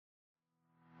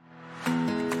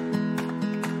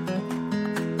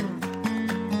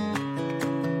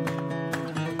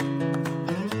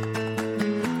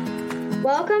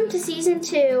Welcome to Season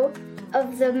 2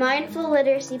 of the Mindful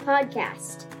Literacy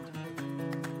Podcast.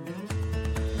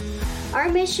 Our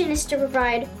mission is to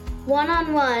provide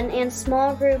one-on-one and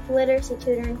small group literacy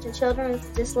tutoring to children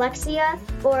with dyslexia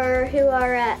or who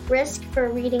are at risk for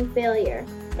reading failure.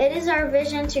 It is our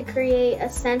vision to create a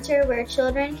center where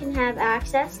children can have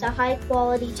access to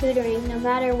high-quality tutoring no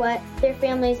matter what their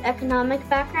family's economic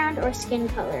background or skin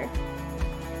color.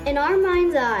 In our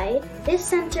mind's eye, this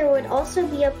center would also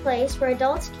be a place where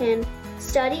adults can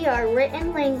study our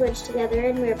written language together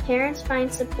and where parents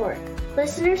find support.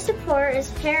 Listener support is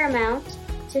paramount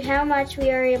to how much we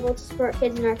are able to support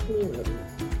kids in our community.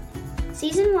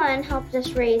 Season 1 helped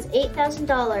us raise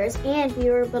 $8,000 and we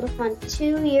were able to fund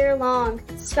 2-year-long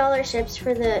scholarships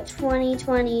for the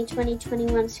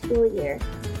 2020-2021 school year.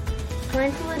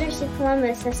 Mindful Literacy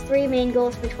Columbus has 3 main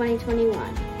goals for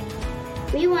 2021.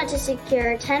 We want to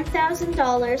secure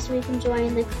 $10,000 so we can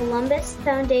join the Columbus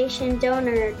Foundation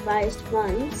donor-advised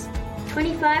funds,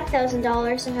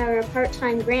 $25,000 to hire a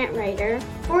part-time grant writer,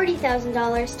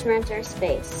 $40,000 to rent our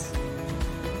space.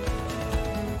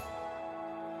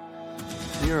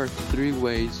 Here are 3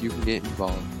 ways you can get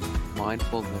involved with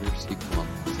Mindful Literacy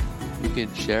Columbus. You can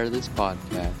share this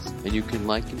podcast, and you can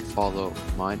like and follow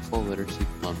Mindful Literacy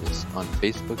Columbus on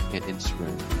Facebook and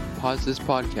Instagram. Pause this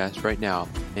podcast right now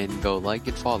and go like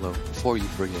and follow before you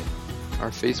forget. Our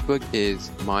Facebook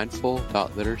is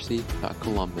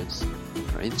mindful.literacy.columbus.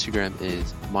 Our Instagram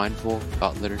is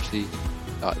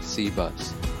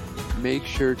mindful.literacy.cbus. Make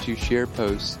sure to share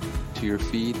posts to your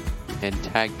feed and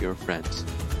tag your friends.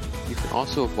 You can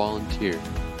also volunteer.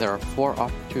 There are 4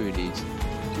 opportunities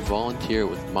to volunteer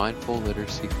with Mindful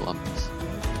Literacy Columbus.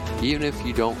 Even if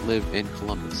you don't live in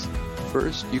Columbus.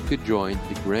 First, you could join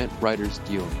the Grant Writers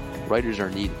Guild. Writers are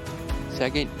needed.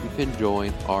 Second, you can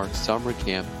join our summer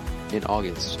camp in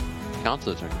August.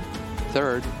 Counselors are needed.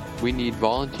 Third, we need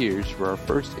volunteers for our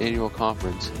first annual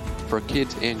conference for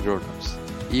kids and grown-ups.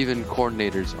 Even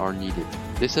coordinators are needed.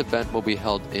 This event will be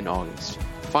held in August.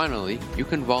 Finally, you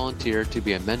can volunteer to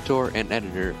be a mentor and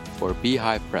editor for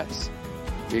Beehive Press.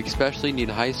 We especially need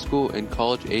high school and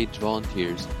college-age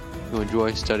volunteers who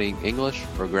enjoy studying English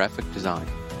or graphic design.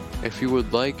 If you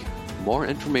would like more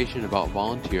information about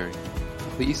volunteering,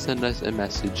 please send us a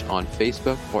message on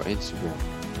Facebook or Instagram.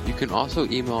 You can also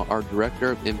email our Director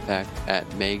of Impact at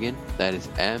Megan, that is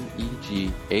Meghan,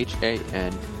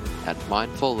 at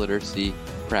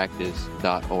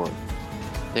mindfulliteracypractice.org.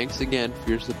 Thanks again for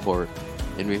your support,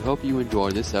 and we hope you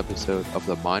enjoy this episode of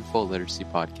the Mindful Literacy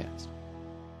Podcast.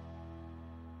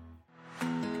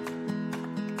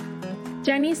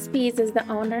 Jenny Speas is the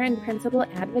owner and principal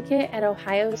advocate at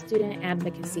Ohio Student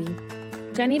Advocacy.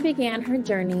 Jenny began her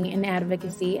journey in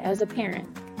advocacy as a parent.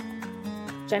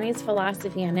 Jenny's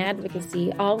philosophy on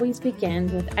advocacy always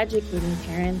begins with educating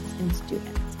parents and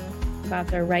students about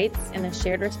their rights and the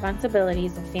shared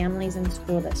responsibilities of families and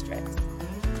school districts.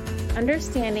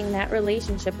 Understanding that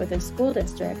relationship with a school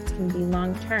district can be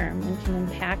long-term and can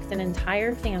impact an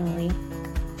entire family,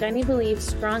 Jenny believes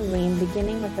strongly in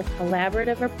beginning with a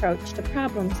collaborative approach to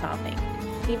problem solving,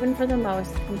 even for the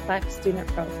most complex student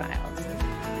profiles.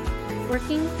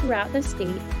 Working throughout the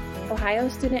state, Ohio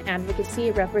Student Advocacy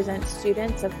represents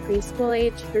students of preschool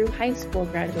age through high school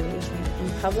graduation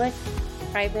in public,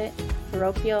 private,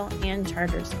 parochial, and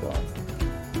charter schools.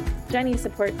 Jenny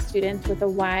supports students with a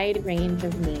wide range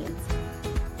of needs.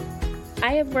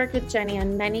 I have worked with Jenny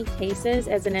on many cases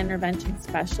as an intervention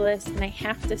specialist, and I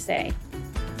have to say,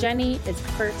 Jenny is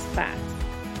first class.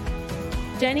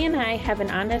 Jenny and I have an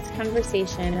honest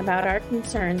conversation about our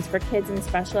concerns for kids in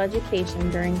special education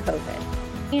during COVID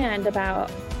and about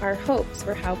our hopes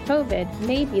for how COVID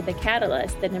may be the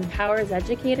catalyst that empowers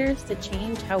educators to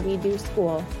change how we do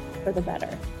school for the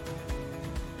better.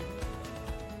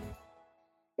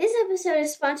 This episode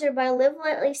is sponsored by Live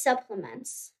Lightly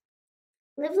Supplements.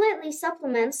 Live Lightly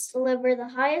Supplements deliver the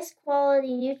highest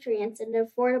quality nutrients at an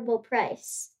affordable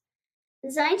price.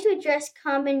 Designed to address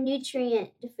common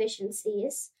nutrient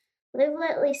deficiencies, Live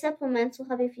Lightly Supplements will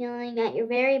have you feeling at your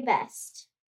very best.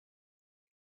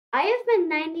 I have been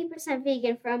 90%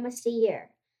 vegan for almost a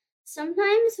year.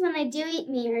 Sometimes when I do eat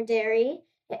meat or dairy,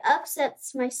 it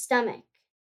upsets my stomach.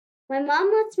 My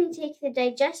mom lets me take the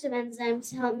digestive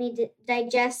enzymes to help me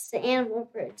digest the animal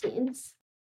proteins.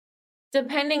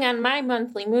 Depending on my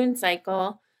monthly moon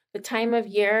cycle, the time of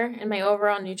year, and my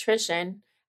overall nutrition,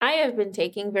 I have been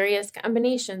taking various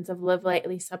combinations of Live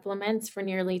Lightly supplements for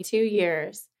nearly 2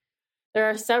 years. There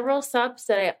are several subs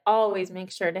that I always make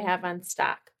sure to have on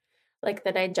stock, like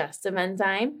the digestive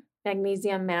enzyme,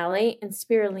 magnesium malate, and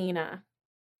spirulina.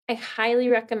 I highly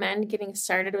recommend getting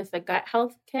started with the gut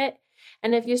health kit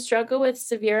And if you struggle with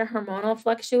severe hormonal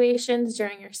fluctuations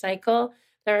during your cycle,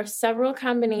 there are several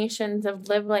combinations of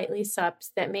Live Lightly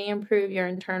Sups that may improve your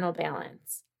internal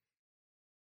balance.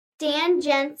 Dan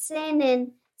Jensen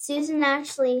and Susan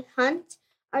Ashley Hunt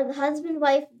are the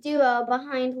husband-wife duo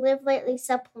behind Live Lightly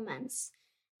supplements.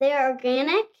 They are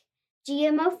organic,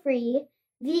 GMO-free,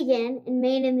 vegan, and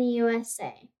made in the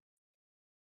USA.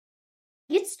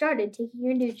 Get started taking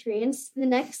your nutrients to the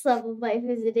next level by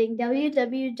visiting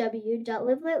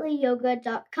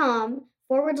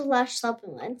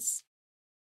www.livelightlyyoga.com/supplements.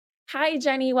 Hi,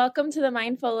 Jenny. Welcome to the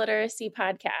Mindful Literacy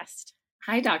Podcast.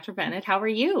 Hi, Dr. Bennett. How are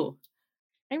you?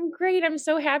 I'm great. I'm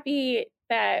so happy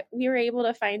that we were able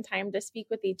to find time to speak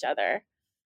with each other.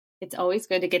 It's always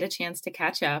good to get a chance to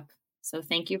catch up. So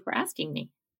thank you for asking me.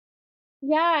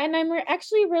 Yeah, and I'm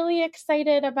actually really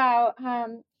excited about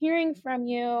hearing from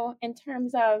you in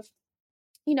terms of,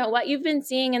 what you've been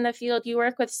seeing in the field. You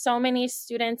work with so many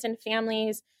students and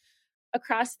families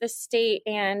across the state,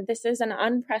 and this is an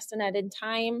unprecedented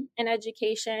time in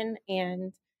education.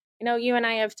 And, you and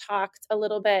I have talked a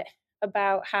little bit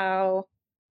about how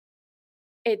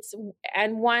it's,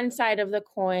 on one side of the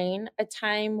coin, a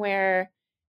time where,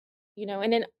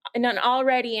 in an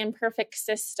already imperfect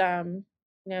system,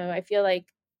 I feel like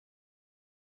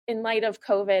in light of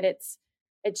COVID, it's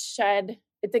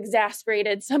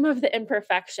exacerbated some of the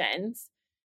imperfections.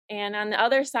 And on the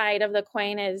other side of the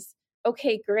coin is,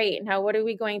 okay, great. Now, what are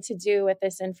we going to do with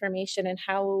this information, and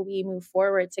how will we move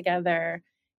forward together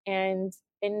and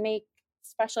make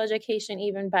special education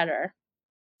even better?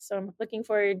 So I'm looking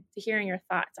forward to hearing your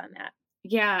thoughts on that.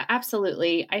 Yeah,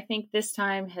 absolutely. I think this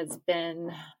time has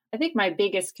been, my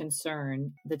biggest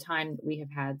concern, the time that we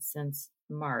have had since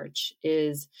March,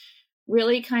 is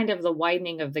really kind of the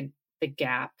widening of the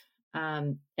gap.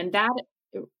 And that,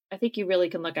 I think you really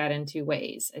can look at it in two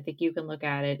ways. I think you can look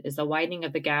at it as the widening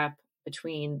of the gap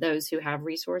between those who have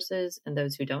resources and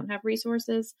those who don't have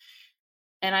resources.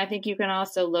 And I think you can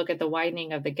also look at the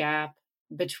widening of the gap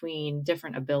between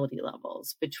different ability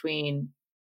levels, between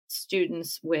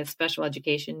students with special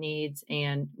education needs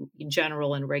and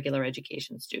general and regular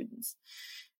education students.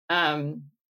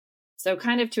 So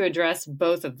kind of to address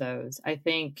both of those, I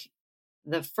think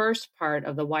the first part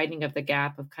of the widening of the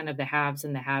gap of kind of the haves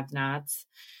and the have-nots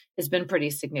has been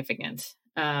pretty significant.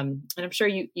 And I'm sure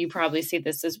you probably see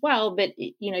this as well, but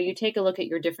you take a look at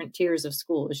your different tiers of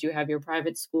schools. You have your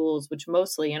private schools, which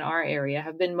mostly in our area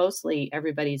have been mostly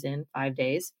everybody's in 5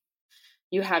 days.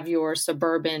 You have your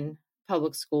suburban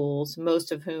public schools,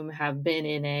 most of whom have been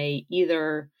in a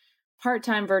either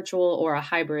part-time virtual or a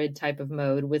hybrid type of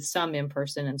mode with some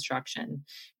in-person instruction,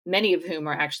 many of whom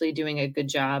are actually doing a good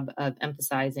job of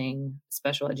emphasizing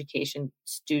special education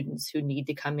students who need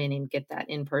to come in and get that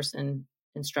in-person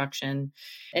instruction.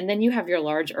 And then you have your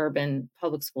large urban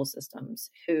public school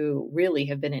systems who really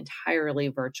have been entirely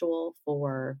virtual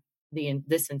for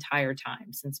this entire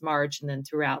time since March and then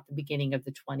throughout the beginning of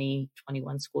the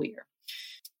 2021 school year.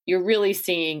 You're really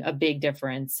seeing a big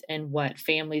difference in what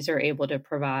families are able to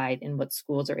provide and what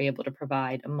schools are able to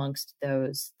provide amongst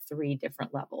those three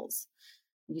different levels.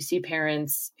 You see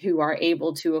parents who are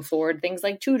able to afford things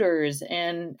like tutors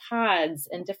and pods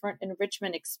and different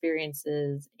enrichment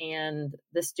experiences. And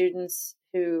the students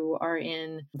who are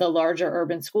in the larger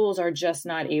urban schools are just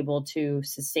not able to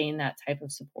sustain that type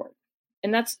of support.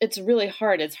 And it's really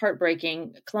hard. It's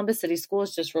heartbreaking. Columbus City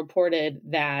Schools just reported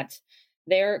that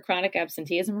their chronic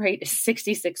absenteeism rate is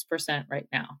 66% right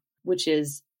now, which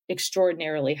is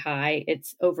extraordinarily high.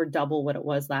 It's over double what it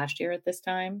was last year at this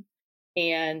time.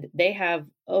 And they have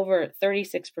over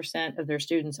 36% of their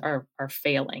students are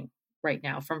failing right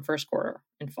now from first quarter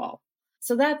and fall.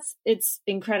 So it's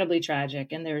incredibly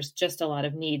tragic. And there's just a lot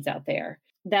of needs out there.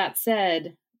 That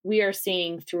said, we are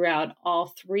seeing throughout all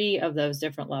three of those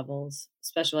different levels,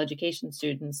 special education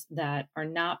students that are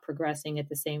not progressing at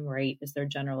the same rate as their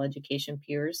general education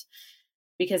peers,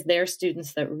 because they're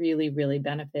students that really, really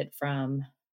benefit from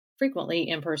frequently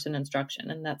in-person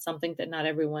instruction. And that's something that not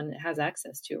everyone has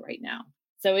access to right now.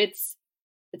 So it's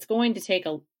going to take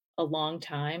a long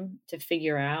time to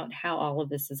figure out how all of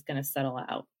this is going to settle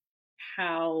out.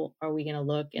 How are we going to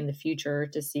look in the future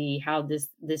to see how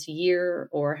this year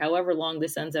or however long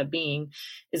this ends up being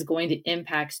is going to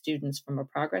impact students from a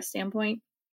progress standpoint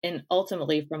and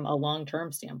ultimately from a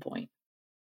long-term standpoint?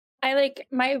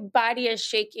 My body is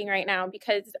shaking right now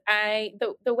because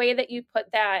the way that you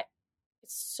put that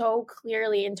so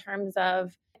clearly in terms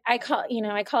of, I call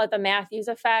it the Matthews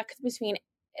effect between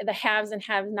the haves and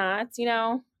have-nots,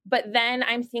 But then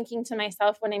I'm thinking to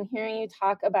myself when I'm hearing you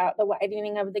talk about the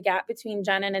widening of the gap between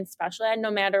gen ed and special ed, no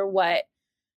matter what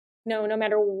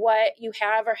you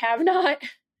have or have not,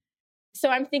 So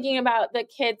I'm thinking about the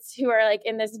kids who are like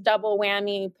in this double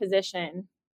whammy position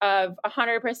of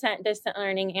 100% distant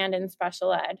learning and in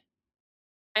special ed.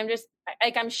 I'm just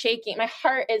like, I'm shaking. My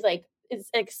heart is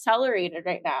accelerated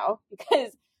right now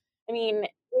because, I mean,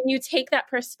 when you take that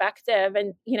perspective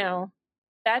and,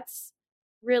 that's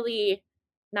really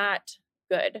not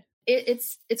good.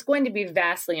 It's going to be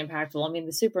vastly impactful. I mean,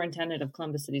 the superintendent of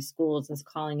Columbus City Schools is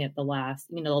calling it the lost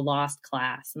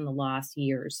class and the lost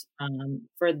years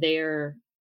for their,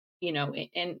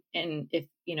 and if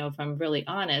I'm really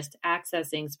honest,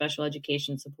 accessing special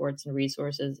education supports and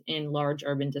resources in large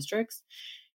urban districts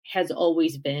has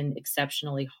always been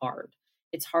exceptionally hard.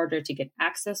 It's harder to get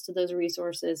access to those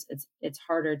resources. It's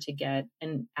harder to get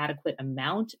an adequate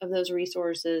amount of those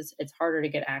resources. It's harder to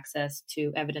get access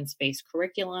to evidence-based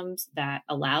curriculums that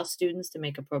allow students to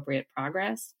make appropriate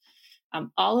progress.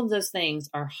 All of those things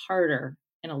are harder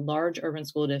in a large urban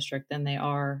school district than they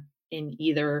are in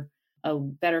either a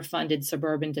better funded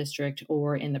suburban district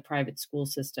or in the private school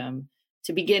system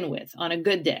to begin with. On a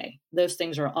good day, those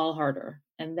things are all harder.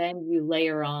 And then you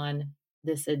layer on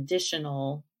this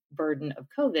additional burden of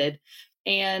COVID,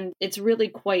 and it's really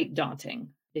quite daunting.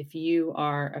 If you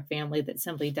are a family that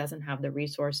simply doesn't have the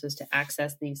resources to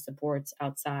access these supports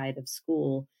outside of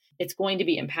school, it's going to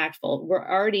be impactful. We're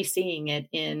already seeing it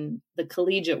in the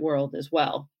collegiate world as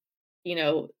well.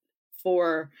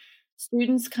 For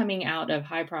students coming out of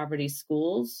high poverty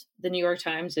schools, the New York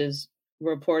Times is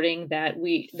reporting that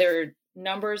there are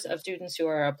numbers of students who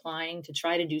are applying to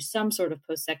try to do some sort of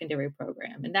post-secondary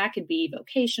program. And that could be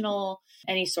vocational,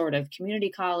 any sort of community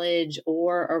college,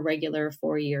 or a regular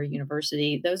 4-year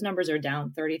university. Those numbers are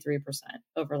down 33%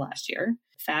 over last year.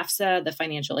 FAFSA, the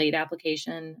financial aid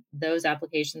application, those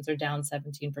applications are down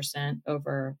 17%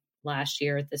 over last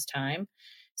year at this time.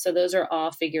 So those are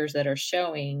all figures that are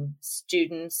showing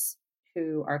students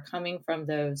who are coming from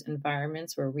those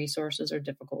environments where resources are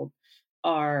difficult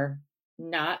are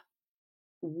not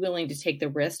willing to take the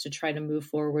risk to try to move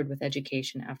forward with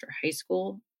education after high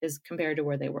school as compared to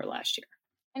where they were last year.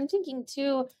 I'm thinking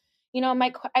too,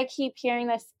 I keep hearing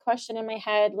this question in my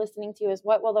head, listening to you, is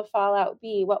what will the fallout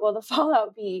be? What will the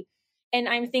fallout be? And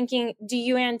I'm thinking, do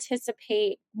you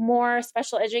anticipate more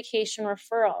special education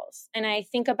referrals? And I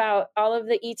think about all of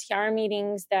the ETR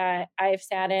meetings that I've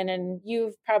sat in and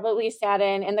you've probably sat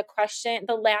in. And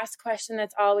the last question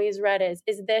that's always read is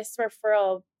this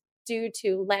referral due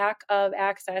to lack of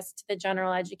access to the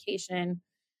general education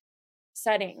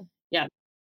setting? Yeah.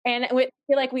 And I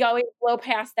feel like we always blow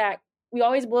past that. We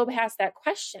always blow past that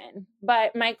question.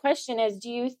 But my question is,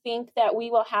 do you think that we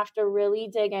will have to really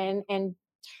dig in and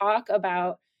talk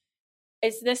about,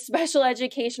 is this special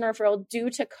education referral due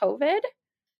to COVID?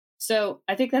 So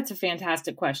I think that's a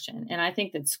fantastic question. And I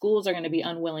think that schools are going to be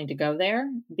unwilling to go there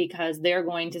because they're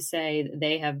going to say that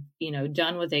they have,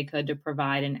 done what they could to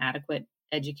provide an adequate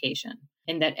education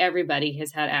and that everybody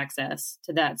has had access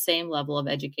to that same level of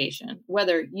education.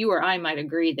 Whether you or I might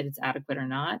agree that it's adequate or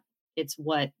not, it's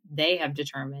what they have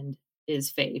determined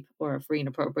is FAPE, or a free and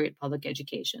appropriate public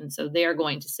education. So they're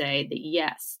going to say that,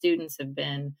 yes, students have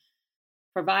been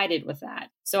provided with that.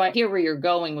 So I hear where you're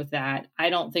going with that. I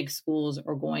don't think schools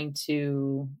are going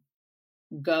to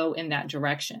go in that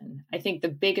direction. I think the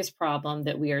biggest problem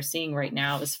that we are seeing right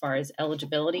now as far as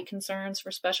eligibility concerns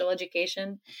for special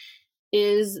education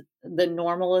is the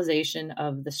normalization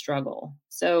of the struggle.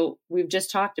 So we've just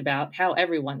talked about how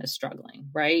everyone is struggling,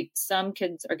 right? Some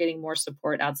kids are getting more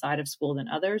support outside of school than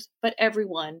others, but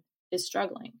everyone is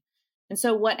struggling. And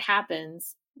so what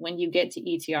happens when you get to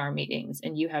ETR meetings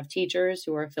and you have teachers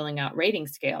who are filling out rating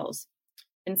scales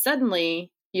and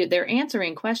suddenly they're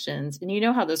answering questions and you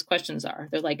know how those questions are.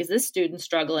 They're like, is this student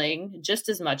struggling just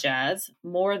as much as,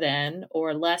 more than,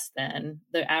 or less than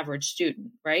the average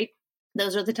student, right?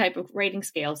 Those are the type of rating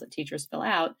scales that teachers fill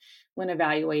out when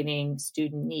evaluating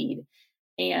student need.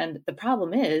 And the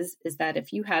problem is that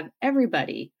if you have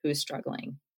everybody who's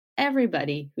struggling,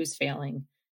 everybody who's failing,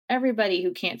 everybody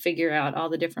who can't figure out all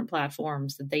the different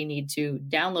platforms that they need to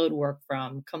download work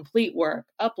from, complete work,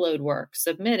 upload work,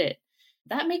 submit it,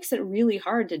 that makes it really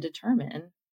hard to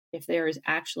determine if there is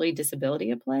actually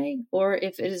disability at play or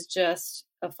if it is just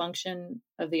a function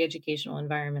of the educational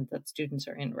environment that students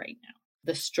are in right now.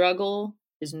 The struggle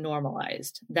is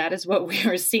normalized. That is what we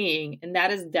are seeing. And that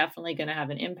is definitely going to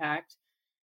have an impact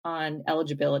on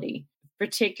eligibility,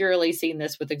 particularly seeing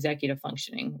this with executive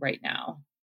functioning right now.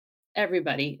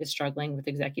 Everybody is struggling with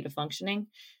executive functioning.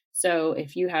 So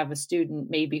if you have a student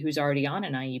maybe who's already on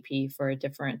an IEP for a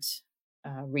different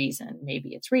reason,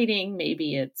 maybe it's reading,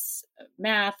 maybe it's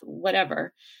math,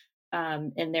 whatever,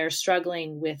 and they're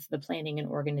struggling with the planning and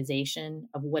organization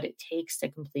of what it takes to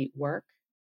complete work,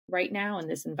 right now in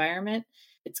this environment,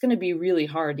 it's going to be really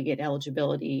hard to get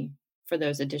eligibility for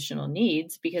those additional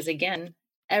needs because, again,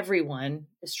 everyone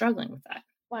is struggling with that.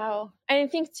 Wow. And I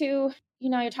think too,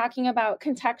 you're talking about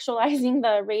contextualizing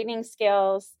the rating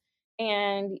scales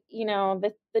and,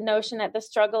 the notion that the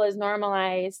struggle is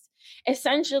normalized.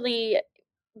 Essentially,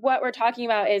 what we're talking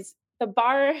about is the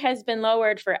bar has been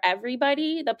lowered for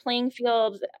everybody. The playing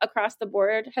field across the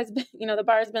board has been, the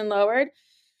bar has been lowered.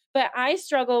 But I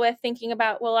struggle with thinking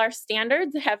about, well, our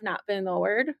standards have not been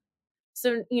lowered.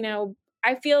 So,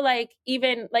 I feel like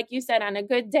even like you said, on a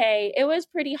good day, it was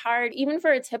pretty hard, even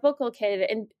for a typical kid,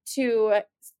 and to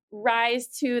rise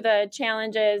to the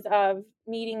challenges of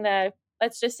meeting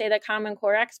let's just say the Common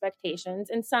Core expectations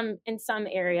in some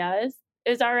areas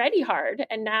is already hard.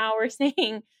 And now we're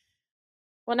saying,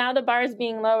 well, now the bar is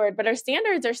being lowered, but our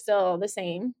standards are still the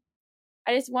same.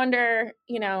 I just wonder,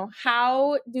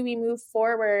 how do we move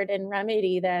forward and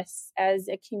remedy this as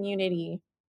a community?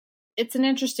 It's an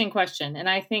interesting question. And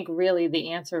I think really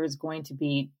the answer is going to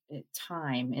be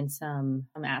time in some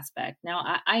aspect.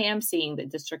 Now, I am seeing that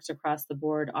districts across the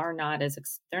board are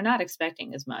they're not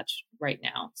expecting as much right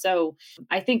now. So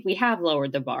I think we have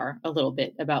lowered the bar a little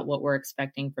bit about what we're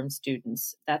expecting from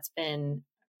students. That's been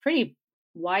pretty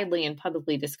widely and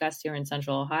publicly discussed here in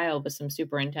Central Ohio with some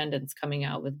superintendents coming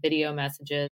out with video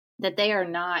messages that they are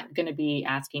not going to be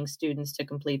asking students to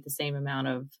complete the same amount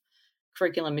of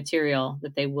curriculum material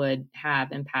that they would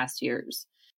have in past years.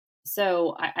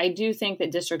 So I do think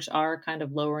that districts are kind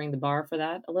of lowering the bar for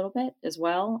that a little bit as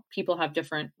well. People have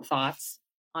different thoughts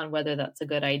on whether that's a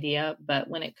good idea, but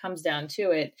when it comes down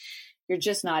to it, you're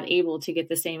just not able to get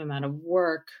the same amount of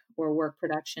work or work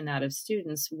production out of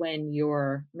students when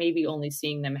you're maybe only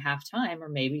seeing them half time, or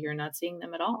maybe you're not seeing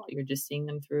them at all. You're just seeing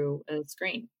them through a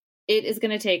screen. It is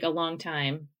going to take a long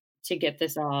time to get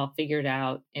this all figured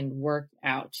out and worked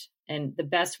out. And the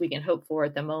best we can hope for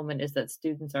at the moment is that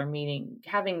students are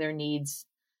having their needs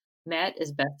met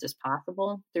as best as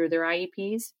possible through their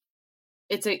IEPs.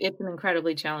 It's an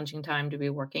incredibly challenging time to be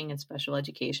working in special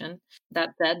education. That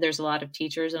said, there's a lot of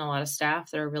teachers and a lot of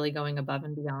staff that are really going above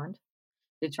and beyond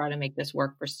to try to make this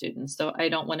work for students. So I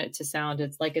don't want it to sound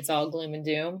it's all gloom and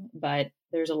doom, but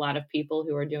there's a lot of people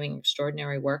who are doing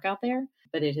extraordinary work out there,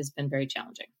 but it has been very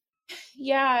challenging.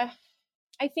 Yeah.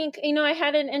 I think, I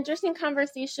had an interesting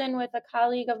conversation with a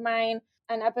colleague of mine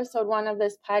on episode 1 of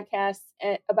this podcast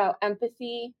about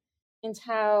empathy and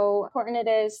how important it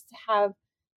is to have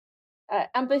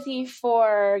empathy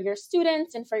for your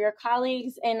students and for your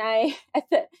colleagues. And I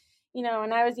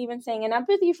was even saying an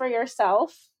empathy for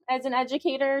yourself as an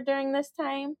educator during this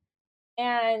time,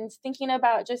 and thinking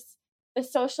about just the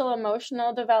social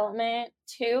emotional development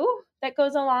too that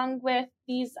goes along with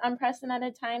these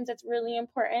unprecedented times. It's really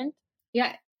important.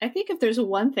 Yeah, I think if there's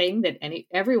one thing that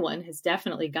everyone has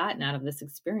definitely gotten out of this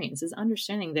experience is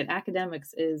understanding that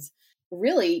academics is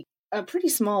really a pretty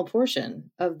small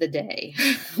portion of the day.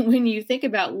 When you think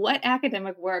about what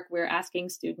academic work we're asking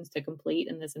students to complete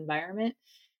in this environment,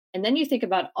 and then you think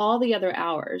about all the other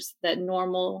hours that in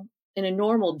a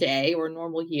normal day or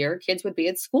normal year, kids would be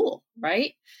at school,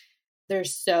 right?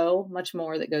 There's so much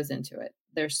more that goes into it.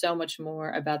 There's so much more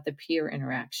about the peer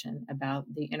interaction, about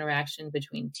the interaction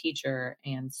between teacher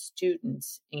and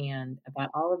students, and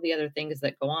about all of the other things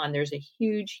that go on. There's a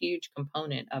huge, huge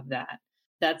component of that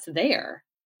that's there.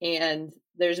 And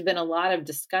there's been a lot of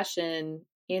discussion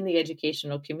in the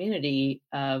educational community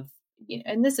of,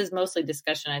 and this is mostly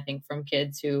discussion, I think, from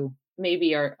kids who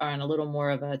maybe are on a little more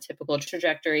of a typical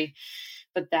trajectory,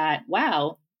 but that,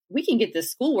 wow, we can get this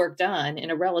schoolwork done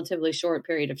in a relatively short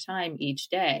period of time each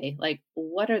day. Like,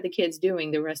 what are the kids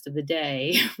doing the rest of the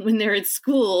day when they're at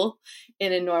school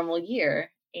in a normal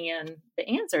year? And the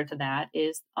answer to that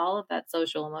is all of that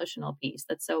social emotional piece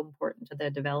that's so important to the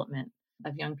development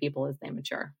of young people as they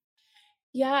mature.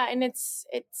 Yeah. And it's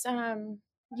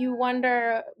you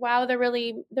wonder, wow, they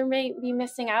may be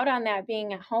missing out on that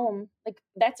being at home. Like,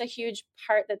 that's a huge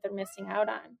part that they're missing out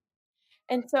on.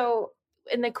 And so,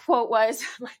 and the quote was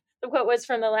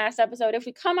from the last episode: if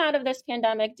we come out of this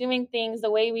pandemic doing things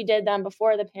the way we did them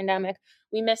before the pandemic,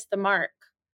 we missed the mark.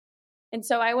 And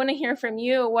so I want to hear from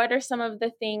you. What are some of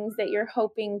the things that you're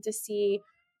hoping to see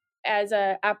as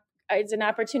an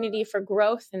opportunity for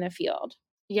growth in the field?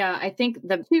 Yeah, I think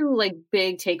the two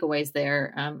big takeaways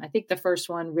there. I think the first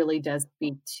one really does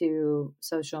speak to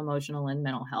social, emotional, and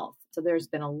mental health. So there's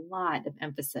been a lot of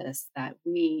emphasis that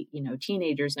we,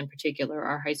 teenagers in particular,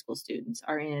 our high school students,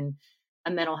 are in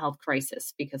a mental health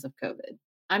crisis because of COVID.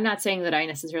 I'm not saying that I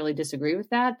necessarily disagree with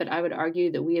that, but I would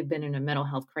argue that we have been in a mental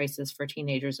health crisis for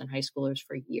teenagers and high schoolers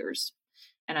for years.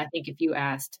 And I think if you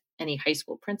asked any high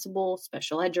school principal,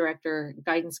 special ed director,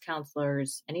 guidance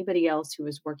counselors, anybody else who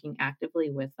is working actively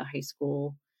with the high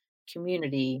school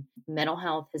community. Mental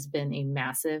health has been a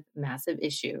massive, massive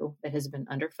issue that has been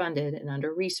underfunded and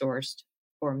under-resourced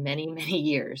for many, many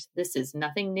years. This is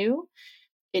nothing new.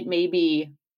 It may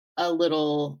be a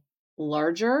little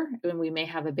larger and we may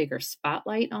have a bigger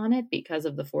spotlight on it because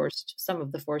of some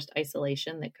of the forced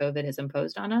isolation that COVID has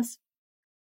imposed on us.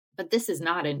 But this is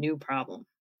not a new problem.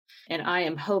 And I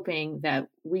am hoping that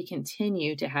we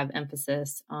continue to have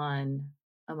emphasis on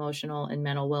emotional and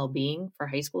mental well-being for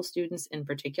high school students in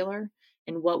particular,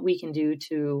 and what we can do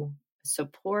to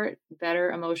support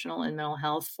better emotional and mental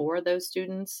health for those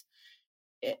students,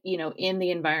 in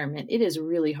the environment. It is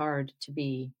really hard to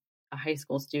be a high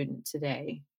school student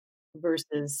today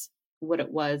versus what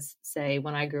it was, say,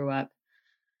 when I grew up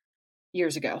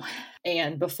years ago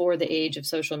and before the age of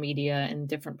social media and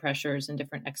different pressures and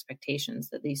different expectations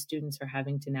that these students are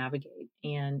having to navigate.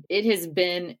 And it has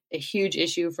been a huge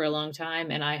issue for a long time.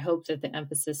 And I hope that the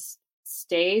emphasis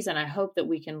stays. And I hope that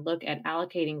we can look at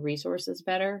allocating resources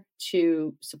better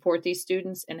to support these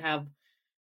students and have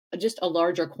just a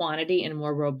larger quantity and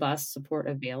more robust support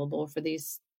available for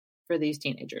these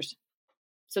teenagers.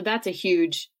 So that's a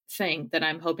huge thing that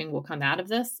I'm hoping will come out of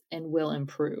this and will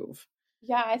improve.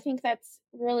 Yeah, I think that's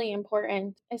really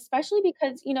important, especially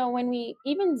because, when we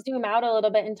even zoom out a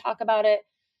little bit and talk about it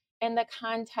in the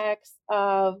context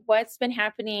of what's been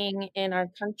happening in our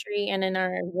country and in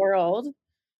our world,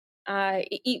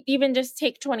 even just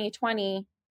take 2020,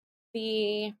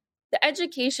 the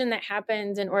education that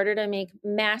happens in order to make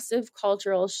massive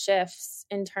cultural shifts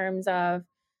in terms of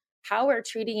how we're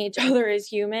treating each other as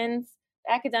humans,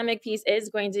 the academic piece is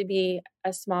going to be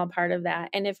a small part of that.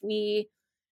 And if we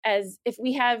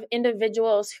have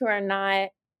individuals who are not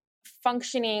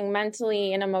functioning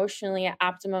mentally and emotionally at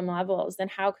optimum levels, then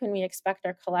how can we expect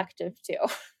our collective to?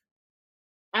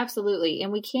 Absolutely.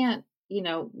 And we can't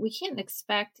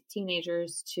expect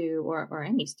teenagers to, or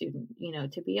any student,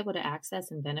 to be able to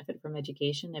access and benefit from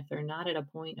education if they're not at a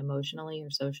point emotionally or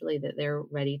socially that they're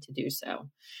ready to do so.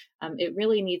 It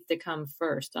really needs to come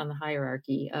first on the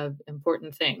hierarchy of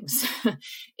important things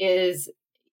is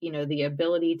the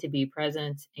ability to be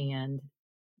present and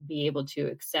be able to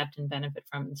accept and benefit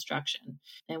from instruction.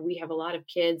 And we have a lot of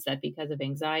kids that because of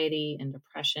anxiety and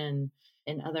depression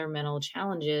and other mental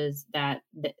challenges that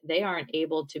they aren't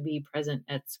able to be present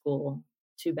at school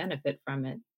to benefit from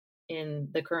it in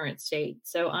the current state.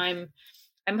 So I'm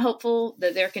hopeful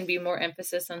that there can be more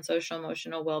emphasis on social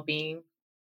emotional well-being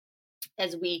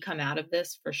as we come out of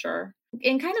this for sure.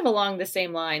 And kind of along the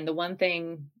same line, the one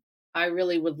thing I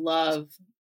really would love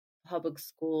public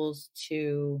schools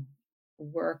to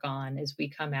work on as we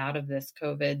come out of this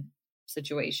COVID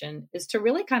situation is to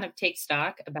really kind of take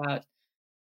stock about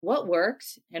what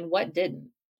worked and what didn't.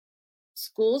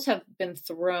 Schools have been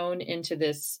thrown into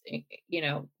this,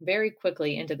 very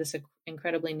quickly into this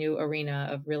incredibly new arena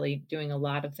of really doing a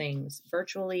lot of things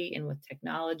virtually and with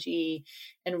technology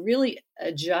and really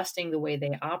adjusting the way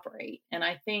they operate. And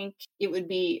I think it would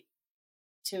be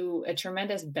to a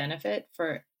tremendous benefit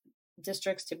for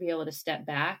districts to be able to step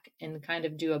back and kind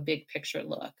of do a big picture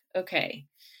look. Okay,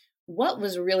 what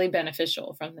was really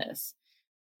beneficial from this?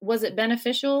 Was it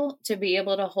beneficial to be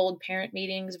able to hold parent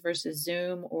meetings versus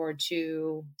Zoom, or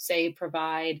to, say,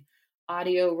 provide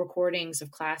audio recordings of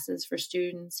classes for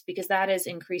students? Because that has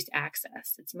increased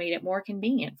access. It's made it more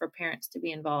convenient for parents to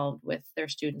be involved with their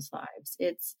students' lives.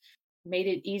 It's made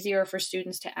it easier for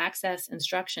students to access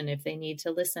instruction if they need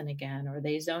to listen again, or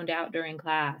they zoned out during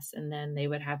class and then they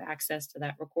would have access to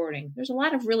that recording. There's a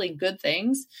lot of really good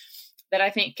things that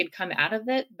I think could come out of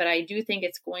it, but I do think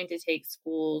it's going to take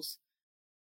schools,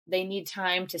 they need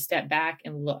time to step back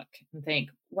and look and think,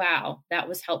 wow, that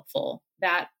was helpful.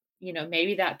 That,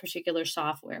 maybe that particular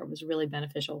software was really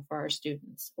beneficial for our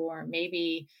students, or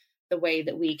maybe the way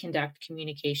that we conduct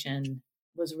communication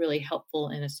was really helpful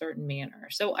in a certain manner.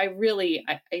 So I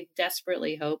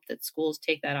desperately hope that schools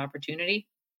take that opportunity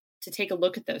to take a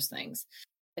look at those things.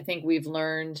 I think we've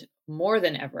learned more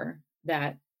than ever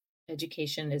that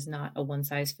education is not a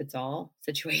one-size-fits-all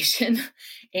situation,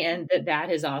 and that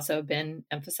has also been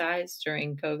emphasized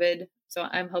during COVID. So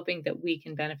I'm hoping that we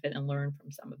can benefit and learn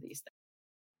from some of these things.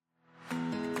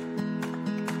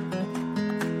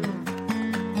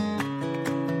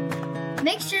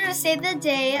 Make sure to save the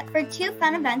day for 2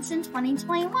 fun events in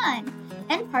 2021.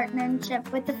 In partnership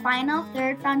with the Final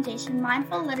Third Foundation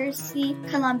Mindful Literacy,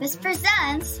 Columbus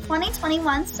presents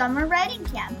 2021 Summer Writing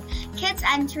Camp. Kids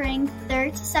entering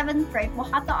 3rd to 7th grade will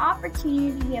have the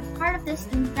opportunity to be a part of this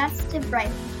festive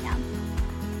writing camp.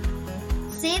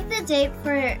 Save the date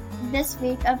for this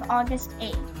week of August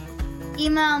 8th.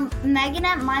 Email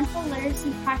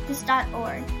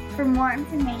megan@mindfulliteracypractice.org for more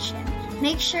information.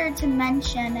 Make sure to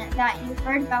mention that you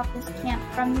heard about this camp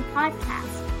from the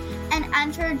podcast and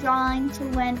enter a drawing to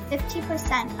win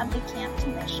 50% of the camp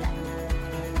tuition.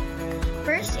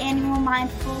 First annual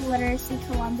Mindful Literacy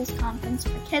Columbus Conference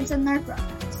for kids and their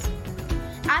grown-ups.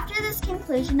 After this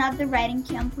conclusion of the writing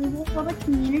camp, we will hold a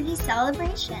community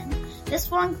celebration. This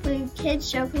will include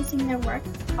kids showcasing their work,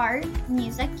 art,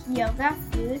 music, yoga,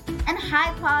 food, and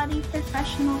high-quality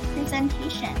professional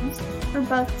presentations for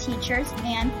both teachers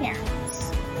and parents.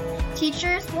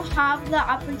 Teachers will have the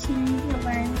opportunity to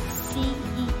learn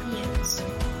CEUs.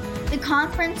 The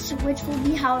conference, which will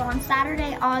be held on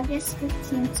Saturday, August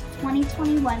 15th,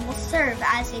 2021, will serve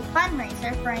as a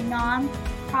fundraiser for a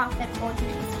non-profit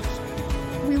organization.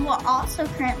 We will also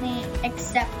currently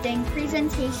accepting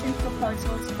presentation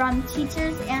proposals from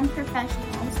teachers and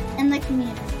professionals in the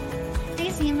community.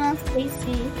 Please email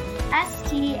Stacey,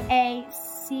 STACEY,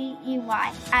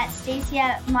 at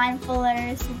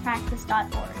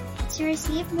stacy@mindfulliteracypractice.org to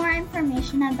receive more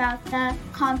information about the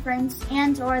conference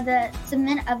and or the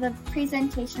submit of a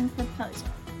presentation proposal.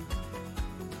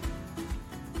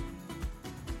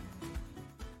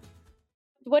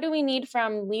 What do we need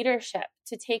from leadership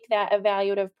to take that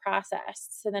evaluative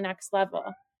process to the next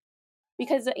level?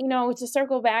 Because, to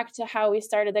circle back to how we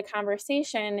started the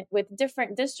conversation, with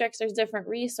different districts, there's different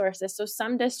resources. So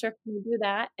some districts may do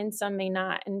that and some may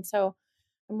not. And so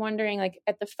I'm wondering,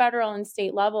 at the federal and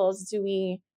state levels,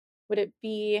 would it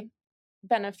be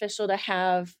beneficial to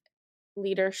have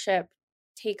leadership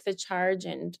take the charge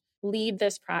and lead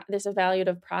this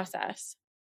evaluative process?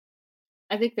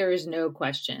 I think there is no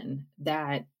question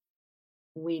that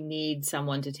we need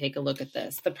someone to take a look at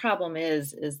this. The problem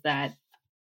is that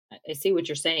I see what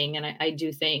you're saying. And I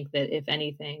do think that if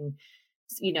anything,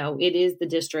 it is the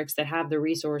districts that have the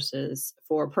resources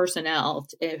for personnel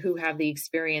who have the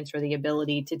experience or the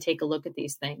ability to take a look at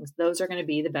these things. Those are going to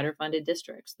be the better funded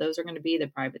districts. Those are going to be the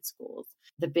private schools.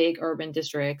 The big urban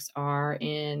districts are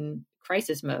in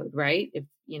crisis mode, right? If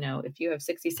you have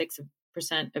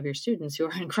 66% of your students who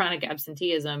are in chronic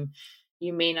absenteeism,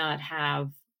 you may not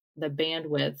have the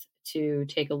bandwidth to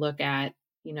take a look at,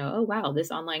 oh, wow,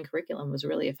 this online curriculum was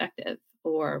really effective.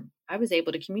 Or I was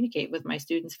able to communicate with my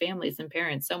students' families and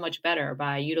parents so much better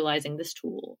by utilizing this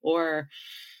tool.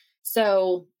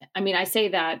 I say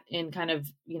that in kind of,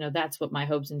 that's what my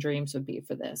hopes and dreams would be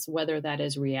for this. Whether that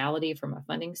is reality from a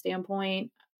funding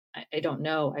standpoint, I don't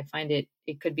know. I find it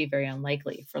could be very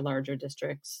unlikely for larger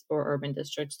districts or urban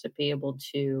districts to be able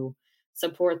to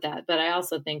support that. But I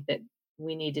also think that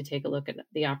we need to take a look at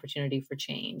the opportunity for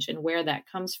change and where that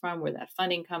comes from, where that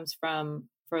funding comes from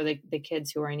for the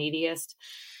kids who are neediest.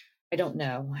 I don't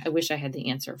know. I wish I had the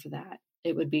answer for that.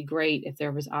 It would be great if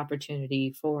there was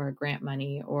opportunity for grant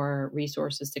money or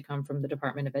resources to come from the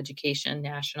Department of Education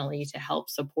nationally to help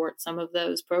support some of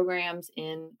those programs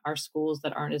in our schools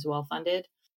that aren't as well funded.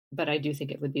 But I do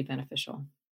think it would be beneficial.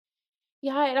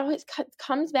 Yeah, it always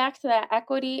comes back to that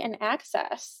equity and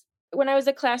access. When I was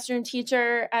a classroom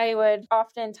teacher, I would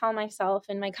often tell myself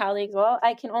and my colleagues, well,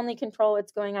 I can only control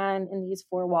what's going on in these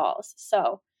four walls.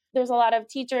 So there's a lot of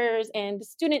teachers and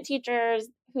student teachers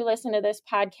who listen to this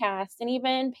podcast and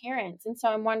even parents. And so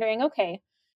I'm wondering, okay,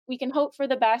 we can hope for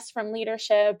the best from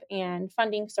leadership and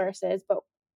funding sources, but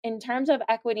in terms of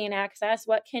equity and access,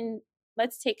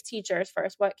 let's take teachers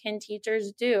first. What can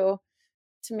teachers do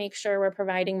to make sure we're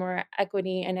providing more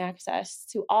equity and access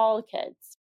to all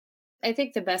kids? I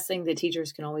think the best thing that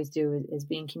teachers can always do is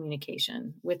be in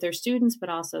communication with their students, but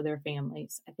also their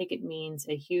families. I think it means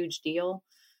a huge deal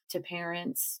to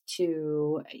parents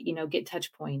to, get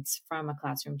touch points from a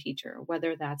classroom teacher,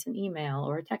 whether that's an email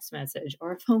or a text message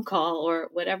or a phone call or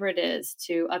whatever it is,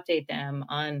 to update them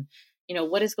on,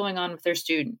 what is going on with their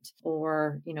student,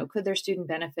 or, could their student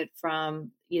benefit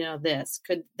from, this?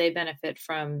 Could they benefit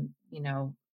from,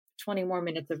 20 more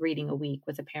minutes of reading a week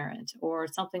with a parent or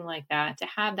something like that? To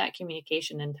have that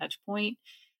communication and touch point,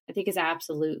 I think, is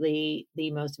absolutely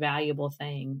the most valuable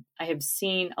thing. I have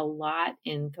seen a lot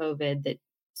in COVID that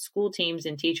school teams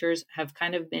and teachers have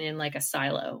kind of been in like a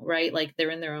silo, right? Like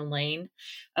they're in their own lane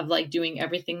of like doing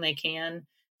everything they can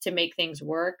to make things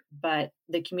work, but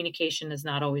the communication is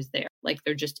not always there. Like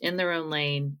they're just in their own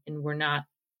lane, and we're not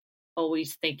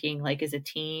always thinking like as a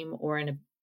team or in a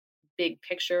big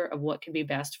picture of what could be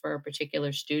best for a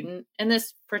particular student. And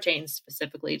this pertains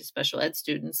specifically to special ed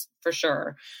students for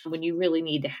sure, when you really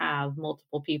need to have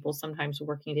multiple people sometimes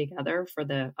working together for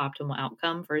the optimal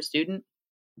outcome for a student.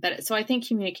 But so I think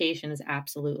communication is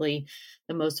absolutely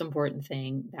the most important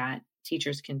thing that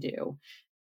teachers can do.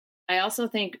 I also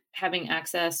think having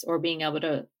access or being able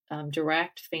to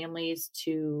direct families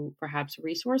to perhaps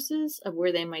resources of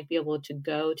where they might be able to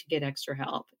go to get extra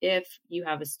help. If you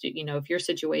have if your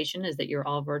situation is that you're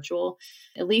all virtual,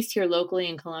 at least here locally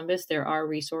in Columbus, there are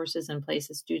resources and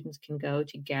places students can go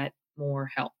to get more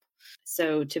help.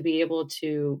 So to be able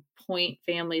to point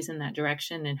families in that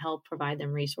direction and help provide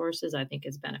them resources, I think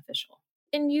is beneficial.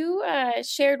 And you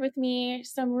shared with me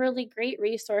some really great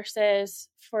resources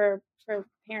for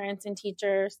parents and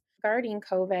teachers regarding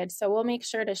COVID. So we'll make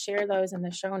sure to share those in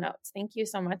the show notes. Thank you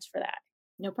so much for that.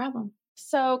 No problem.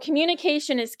 So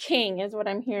communication is king, is what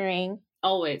I'm hearing.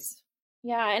 Always.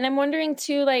 Yeah. And I'm wondering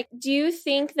too, do you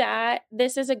think that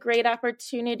this is a great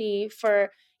opportunity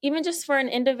for even just for an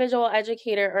individual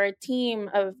educator or a team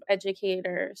of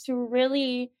educators who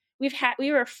really,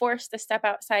 we were forced to step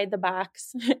outside the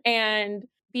box and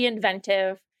be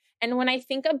inventive. And when I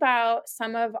think about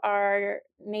some of our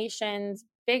nation's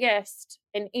biggest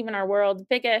and even our world's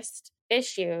biggest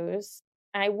issues,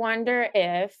 I wonder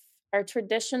if our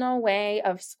traditional way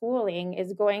of schooling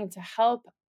is going to help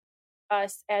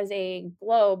us as a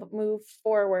globe move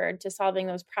forward to solving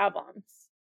those problems.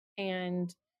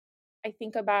 And I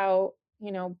think about,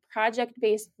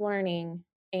 project-based learning,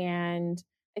 and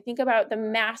I think about the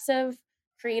massive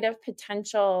creative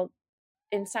potential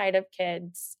inside of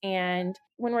kids. And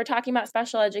when we're talking about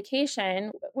special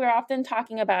education, we're often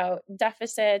talking about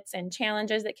deficits and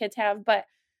challenges that kids have, but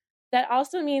that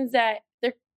also means that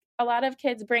a lot of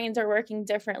kids' brains are working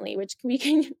differently, which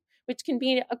can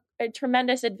be a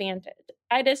tremendous advantage.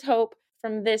 I just hope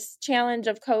from this challenge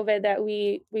of COVID that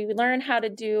we learn how to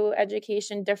do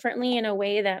education differently in a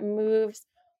way that moves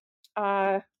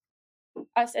us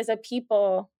as a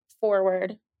people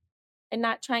forward, and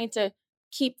not trying to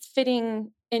keep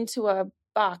fitting into a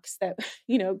box that,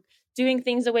 doing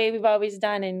things the way we've always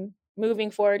done and moving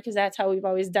forward because that's how we've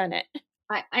always done it.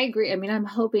 I agree. I mean, I'm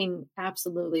hoping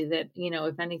absolutely that,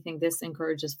 if anything, this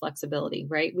encourages flexibility,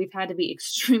 right? We've had to be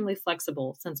extremely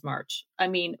flexible since March. I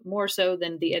mean, more so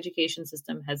than the education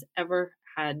system has ever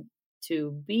had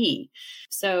to be.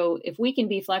 So if we can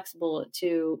be flexible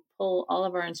to pull all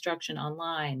of our instruction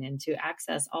online and to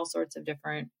access all sorts of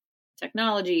different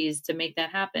technologies to make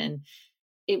that happen,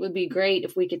 it would be great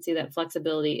if we could see that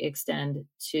flexibility extend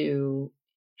to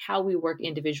how we work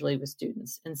individually with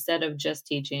students instead of just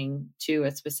teaching to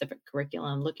a specific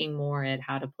curriculum, looking more at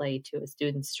how to play to a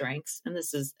student's strengths. And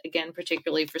this is, again,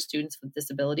 particularly for students with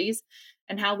disabilities,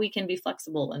 and how we can be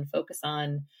flexible and focus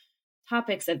on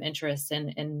topics of interest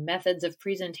and methods of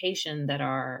presentation that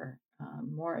are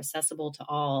more accessible to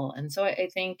all. And so I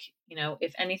think,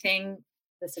 if anything,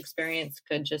 this experience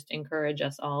could just encourage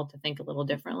us all to think a little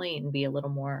differently and be a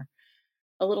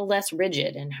little less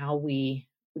rigid in how we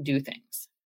do things.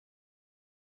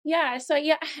 Yeah. So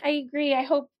I agree. I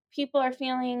hope people are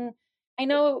feeling, I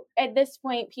know at this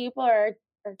point, people are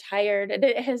tired.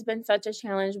 It has been such a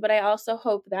challenge, but I also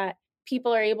hope that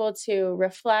people are able to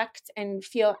reflect and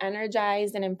feel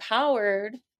energized and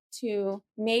empowered to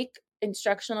make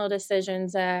instructional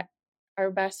decisions that are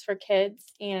best for kids.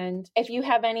 And if you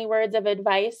have any words of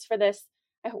advice for this,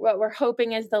 what we're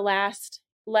hoping is the last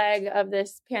leg of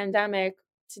this pandemic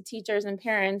to teachers and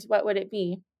parents, what would it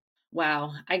be?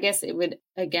 Wow. I guess it would,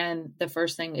 again, the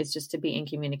first thing is just to be in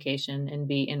communication and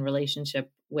be in relationship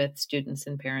with students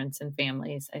and parents and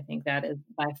families. I think that is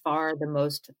by far the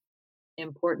most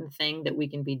important thing that we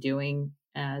can be doing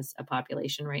as a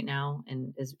population right now,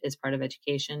 and as part of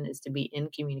education, is to be in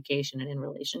communication and in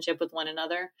relationship with one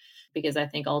another. Because I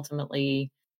think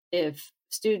ultimately, if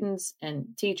students and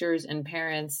teachers and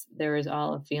parents, there is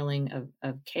all a feeling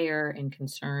of care and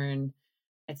concern,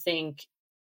 I think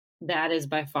that is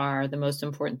by far the most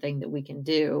important thing that we can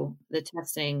do. The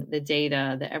testing, the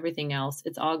data, the everything else,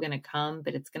 it's all going to come,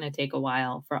 but it's going to take a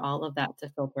while for all of that to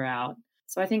filter out.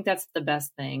 So I think that's the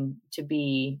best thing, to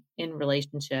be in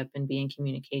relationship and be in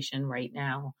communication right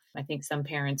now. I think some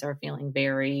parents are feeling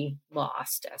very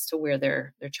lost as to where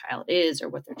their child is, or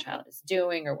what their child is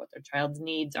doing, or what their child's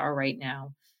needs are right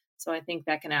now. So I think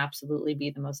that can absolutely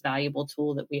be the most valuable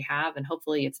tool that we have. And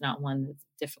hopefully it's not one that's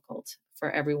difficult for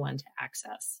everyone to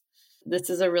access. This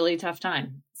is a really tough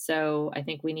time. So I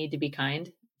think we need to be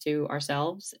kind to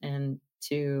ourselves and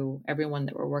to everyone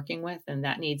that we're working with. And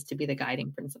that needs to be the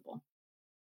guiding principle.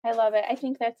 I love it. I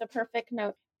think that's a perfect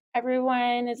note.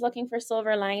 Everyone is looking for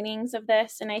silver linings of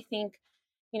this. And I think,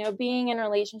 being in a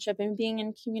relationship and being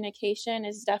in communication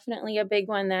is definitely a big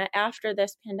one that after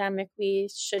this pandemic, we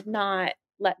should not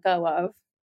let go of.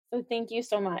 So thank you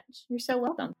so much. You're so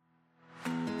welcome.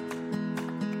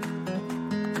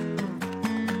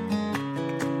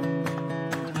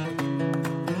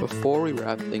 Before we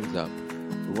wrap things up,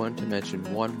 we want to mention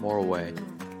one more way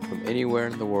from anywhere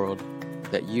in the world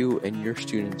that you and your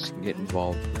students can get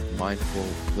involved with Mindful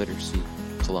Literacy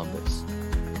Columbus.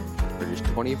 For just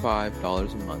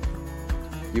 $25 a month,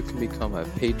 you can become a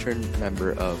patron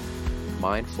member of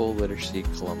Mindful Literacy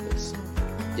Columbus.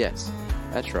 Yes,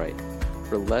 that's right.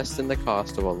 For less than the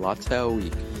cost of a latte a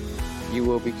week, you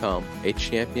will become a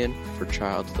champion for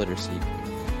child literacy,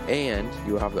 and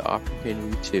you have the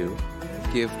opportunity to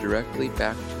give directly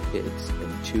back to kids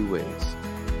in two ways.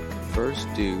 First,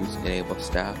 dues enable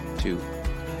staff to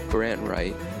grant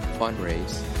write,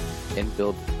 fundraise, and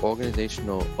build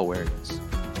organizational awareness.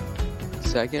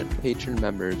 Second, patron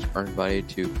members are invited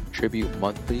to contribute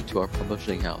monthly to our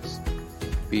publishing house,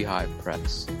 Beehive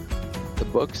Press. The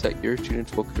books that your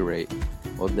students will curate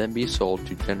will then be sold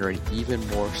to generate even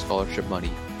more scholarship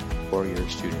money for your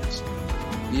students.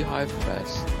 Beehive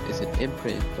Press is an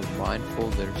imprint of Mindful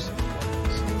Literacy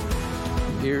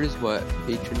Columbus. Here is what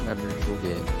patron members will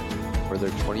get for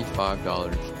their $25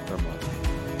 per month.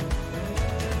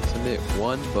 Submit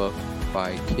one book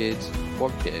by Kids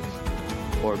for Kids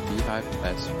or Beehive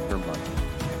Press per month.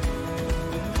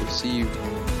 Receive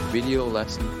video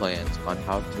lesson plans on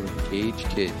how to engage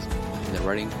kids in the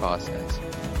writing process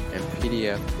and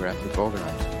PDF graphic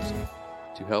organizers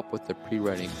to help with the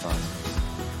pre-writing process.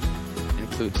 It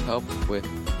includes help with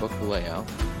book layout,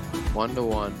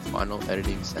 one-to-one final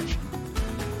editing session,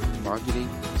 marketing,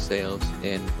 sales,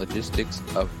 and logistics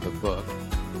of the book.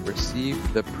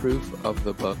 Receive the proof of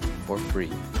the book for free.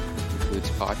 It includes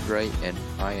copyright and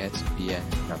ISBN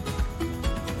number.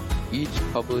 Each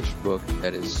published book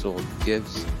that is sold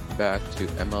gives back to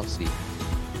MLC.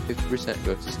 50%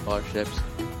 goes to scholarships,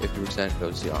 50%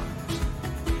 goes to honors.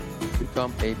 To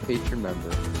become a patron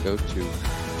member, go to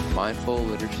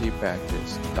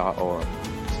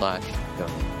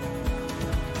mindfulliteracypractice.org/donate.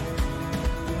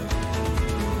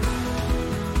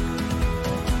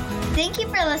 Thank you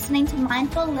for listening to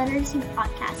Mindful Literacy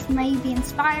Podcast. May you be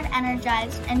inspired,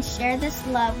 energized, and share this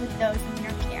love with those in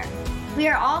your care. We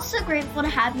are also grateful to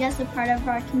have you as a part of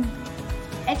our community.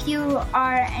 If you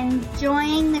are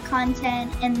enjoying the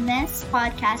content in this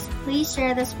podcast, please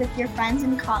share this with your friends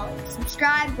and colleagues.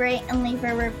 Subscribe, rate, and leave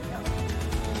a review.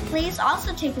 Please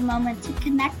also take a moment to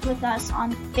connect with us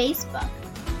on Facebook,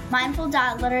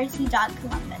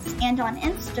 mindful.literacy.columbus, and on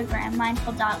Instagram,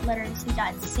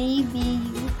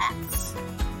 mindful.literacy.cbus.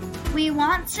 We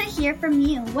want to hear from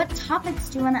you. What topics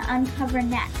do you want to uncover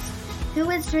next? Who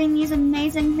is doing these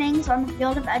amazing things on the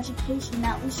field of education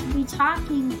that we should be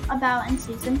talking about in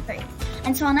Season 3?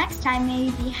 Until next time, may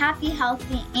you be happy,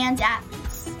 healthy, and at peace.